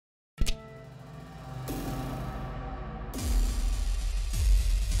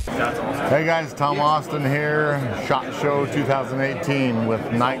That's awesome. Hey guys, Tom Austin here, SHOT Show 2018 with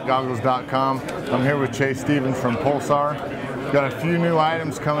nightgoggles.com. I'm here with Chase Stevens from Pulsar. Got a few new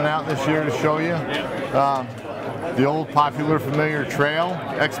items coming out this year to show you. The old popular familiar Trail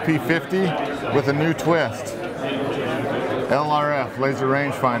XP50 with a new twist. LRF, laser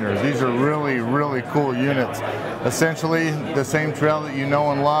rangefinder. These are really cool units. Essentially the same Trail that you know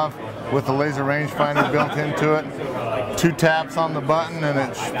and love with the laser rangefinder built into it. 2 taps on the button and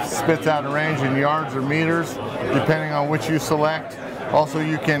it spits out a range in yards or meters depending on which you select. Also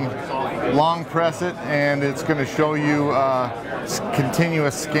you can long press it and it's going to show you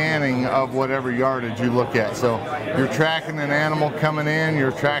continuous scanning of whatever yardage you look at. So you're tracking an animal coming in,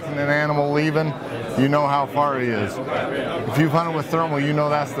 you're tracking an animal leaving, you know how far he is. If you've hunted with thermal, you know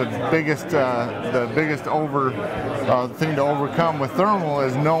that's the biggest thing to overcome with thermal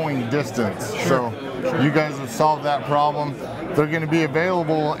is knowing distance. Sure. So you guys have solved that problem. They're going to be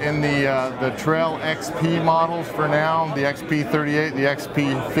available in the Trail XP models for now, the XP38, the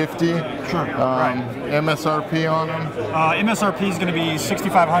XP50. Sure. Right. MSRP on them? MSRP is going to be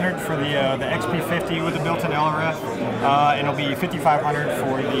 $6,500 for the XP50 with the built-in LRF, and it'll be $5,500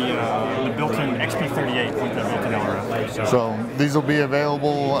 for the built-in XP38 with the built-in LRF. So these will be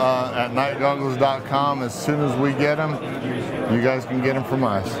available at nightgoggles.com as soon as we get them. You guys can get them from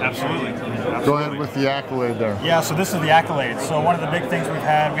us. Absolutely. Go ahead with the Accolade there. Yeah, so this is the Accolade. So one of the big things we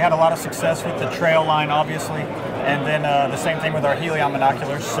had a lot of success with the Trail line, obviously, and then the same thing with our Helion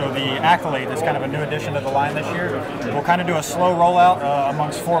binoculars. So the Accolade is kind of a new addition to the line this year. We'll kind of do a slow rollout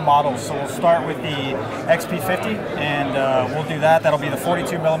amongst 4 models. So we'll start with the XP50, and we'll do that. That'll be the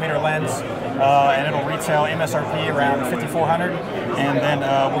 42mm lens, and it'll retail MSRP around $5,400. And then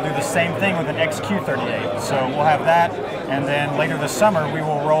we'll do the same thing with an XQ38. So we'll have that. And then later this summer, we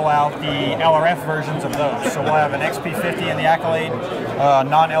will roll out the LRF versions of those. So we'll have an XP50 in the Accolade,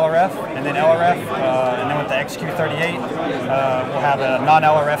 non-LRF, and then LRF, and then with the XQ38, we'll have a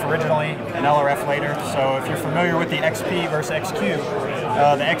non-LRF originally, and LRF later. So if you're familiar with the XP versus XQ,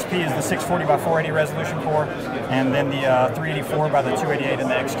 the XP is the 640 by 480 resolution core, and then the 384 by the 288 in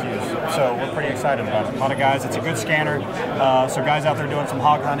the XQs. So we're pretty excited about it. A lot of guys, it's a good scanner. So guys out there doing some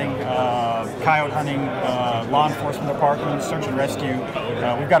hog hunting, coyote hunting, law enforcement departments, search and rescue.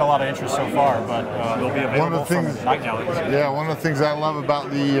 We've got a lot of interest so far, but they'll be available from Night Galleries. Yeah, one of the things I love about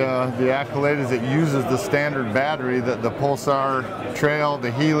the Accolade is it uses the standard battery that the Pulsar Trail,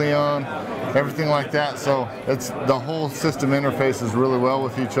 the Helion, everything like that. So it's the whole system interfaces really well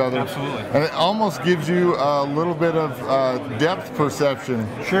with each other. Absolutely. And it almost gives you a little bit of depth perception.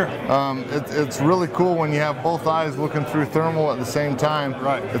 Sure. It's really cool when you have both eyes looking through thermal at the same time.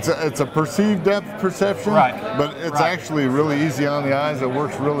 Right. It's a perceived depth perception. Right. But it's actually really easy on the eyes. It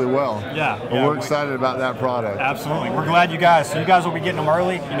works really well. Yeah. And we're excited about that product. Absolutely. We're glad you guys will be getting them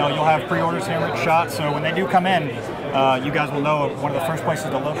early. You know, you'll have pre-orders here at SHOT, so when they do come in, you guys will know one of the first places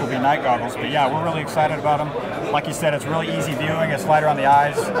to look will be Night Goggles. But yeah, we're really excited about them. Like you said, it's really easy viewing. It's lighter on the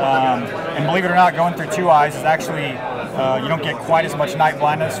eyes. And believe it or not, going through 2 eyes is actually, you don't get quite as much night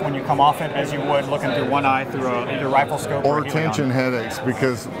blindness when you come off it as you would looking through 1 eye through either rifle scope or tension headaches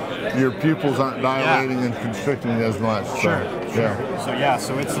because your pupils aren't dilating and constricting as much. Sure. So, yeah. So yeah,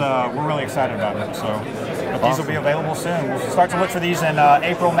 so it's we're really excited about it. So but these will be available soon. We'll start to look for these in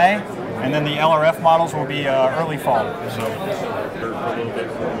April, May, and then the LRF models will be early fall.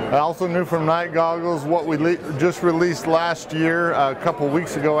 Also new from Night Goggles, what we just released last year, a couple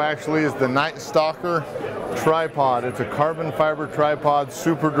weeks ago actually, is the Night Stalker Tripod. It's a carbon fiber tripod,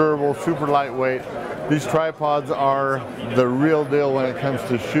 super durable, super lightweight. These tripods are the real deal when it comes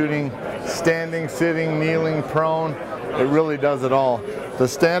to shooting, standing, sitting, kneeling, prone. It really does it all. The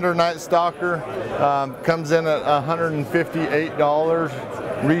standard Night Stalker comes in at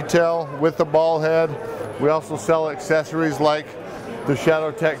 $158 retail with the ball head. We also sell accessories like the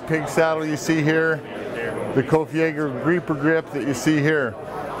Shadow Tech pig saddle you see here, the Kopfjager Reaper Grip that you see here.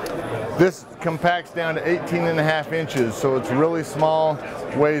 This compacts down to 18.5 inches, so it's really small,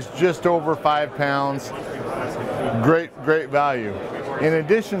 weighs just over 5 pounds. Great value. In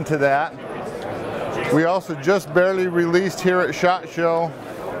addition to that, we also just barely released here at SHOT Show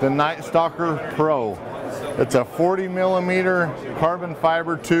the Night Stalker Pro. It's a 40mm carbon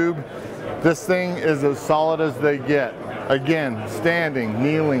fiber tube. This thing is as solid as they get. Again, standing,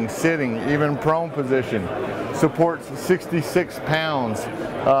 kneeling, sitting, even prone position. Supports 66 pounds.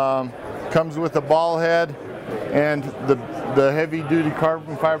 Comes with a ball head and the heavy duty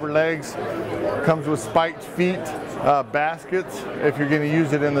carbon fiber legs. Comes with spiked feet, baskets if you're going to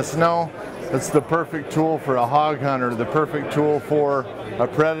use it in the snow. It's the perfect tool for a hog hunter, the perfect tool for a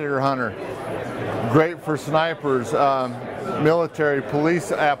predator hunter. Great for snipers. military,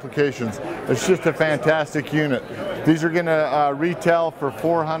 police applications. It's just a fantastic unit. These are going to retail for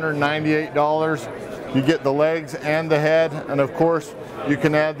 $498. You get the legs and the head, and of course you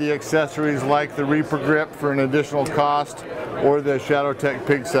can add the accessories like the Reaper Grip for an additional cost, or the ShadowTech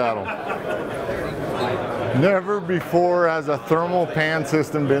pig saddle. Never before has a thermal pan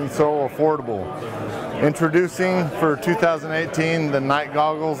system been so affordable. Introducing for 2018 the Night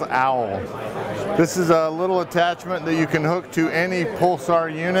Goggles Owl. This is a little attachment that you can hook to any Pulsar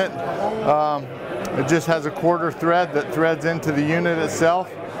unit. It just has a quarter thread that threads into the unit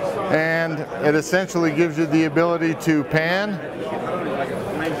itself, and it essentially gives you the ability to pan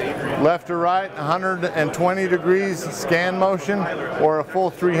left or right, 120 degrees scan motion, or a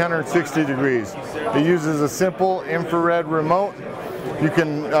full 360 degrees. It uses a simple infrared remote. You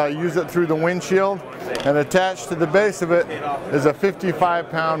can use it through the windshield, and attached to the base of it is a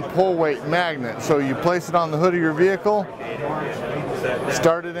 55-pound pull weight magnet. So you place it on the hood of your vehicle,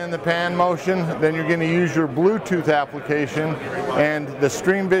 start it in the pan motion, then you're going to use your Bluetooth application and the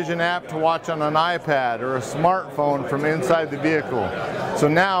Stream Vision app to watch on an iPad or a smartphone from inside the vehicle. So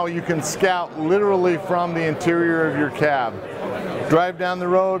now you can scout literally from the interior of your cab. Drive down the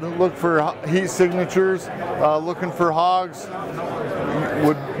road, look for heat signatures, looking for hogs.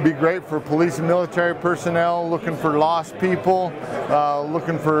 Would be great for police and military personnel, looking for lost people,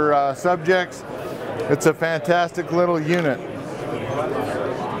 looking for subjects. It's a fantastic little unit.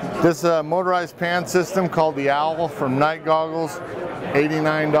 This motorized pan system called the Owl from Night Goggles,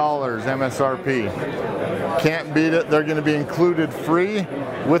 $89 MSRP. Can't beat it. They're going to be included free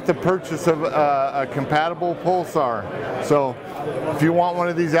with the purchase of a compatible Pulsar. So if you want one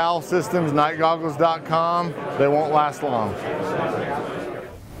of these Owl systems, nightgoggles.com. They won't last long.